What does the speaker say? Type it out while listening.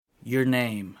Your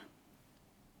name.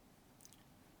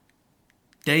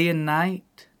 Day and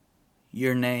night,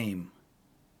 your name.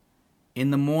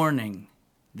 In the morning,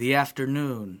 the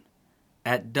afternoon,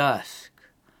 at dusk,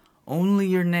 only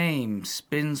your name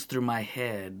spins through my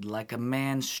head like a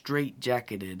man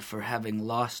straitjacketed for having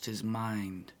lost his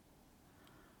mind.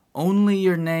 Only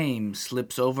your name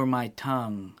slips over my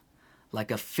tongue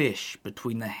like a fish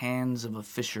between the hands of a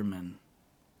fisherman.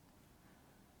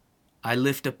 I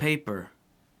lift a paper,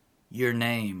 your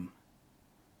name.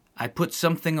 I put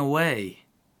something away,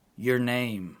 your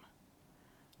name.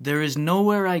 There is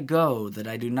nowhere I go that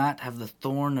I do not have the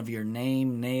thorn of your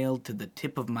name nailed to the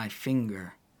tip of my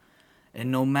finger,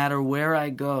 and no matter where I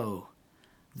go,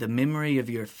 the memory of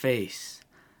your face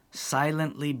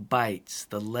silently bites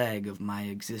the leg of my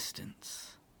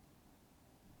existence.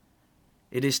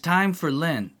 It is time for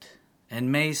Lent,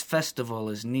 and May's festival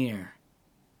is near.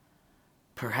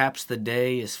 Perhaps the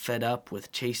day is fed up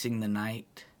with chasing the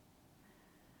night.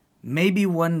 Maybe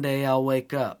one day I'll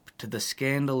wake up to the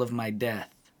scandal of my death.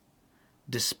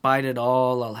 Despite it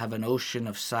all, I'll have an ocean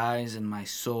of sighs in my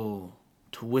soul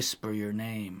to whisper your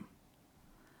name.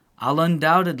 I'll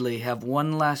undoubtedly have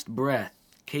one last breath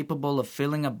capable of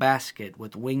filling a basket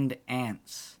with winged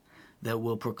ants that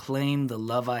will proclaim the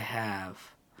love I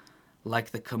have,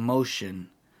 like the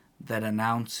commotion that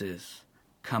announces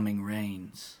coming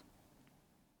rains.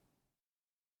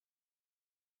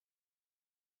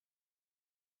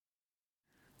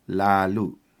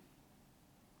 Lalu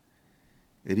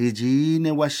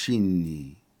Regine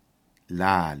washinni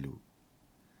lalu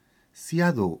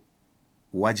siado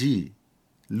waji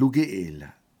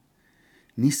lugeela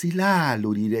nisi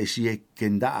lalu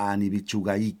rireshiekkendaani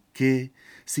bichugaikke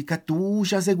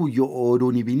sikatusha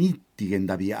seguyooro ni binitti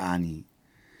gendabiani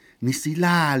nisi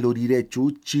lalu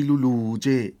rirechucci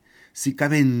luluje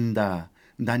sikavenda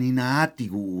daninati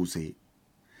guse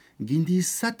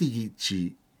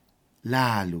gindissatigici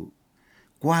lalu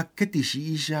quacche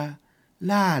tisciscia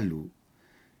lalu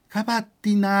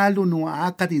capatti nalu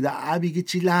nuacati da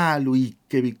abigici lalu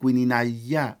icche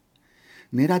biquininaglia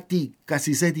neraticca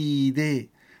si sedide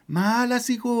mala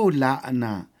si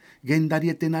colana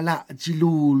gendarietena lacci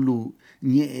lulu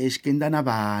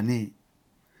nieskendanavane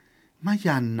ma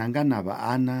yanna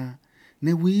ganavana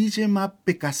ne wice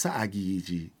mappe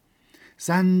casagigi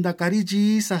sanda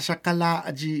carigi sa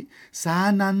shakalaji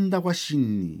sananda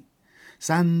washinni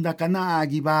sanda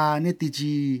kanagi ba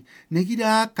netiji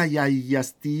negira kayaya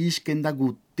stish kenda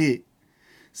gutte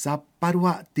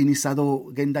sapparwa tinisado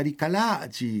gendari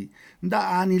kalaji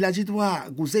daani lajidwa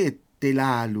guzette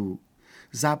lalu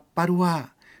zapparwa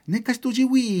nekastuji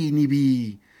wini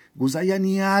bi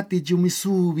guzayaniati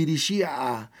jumisubi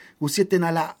rishia gusiete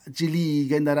nala jili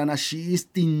gendarana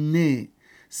shistinne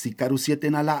sikaru siete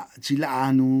nala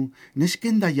jilanu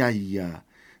neshkenda yaya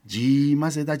ji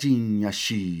mazeda jinya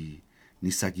shi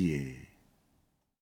nisagie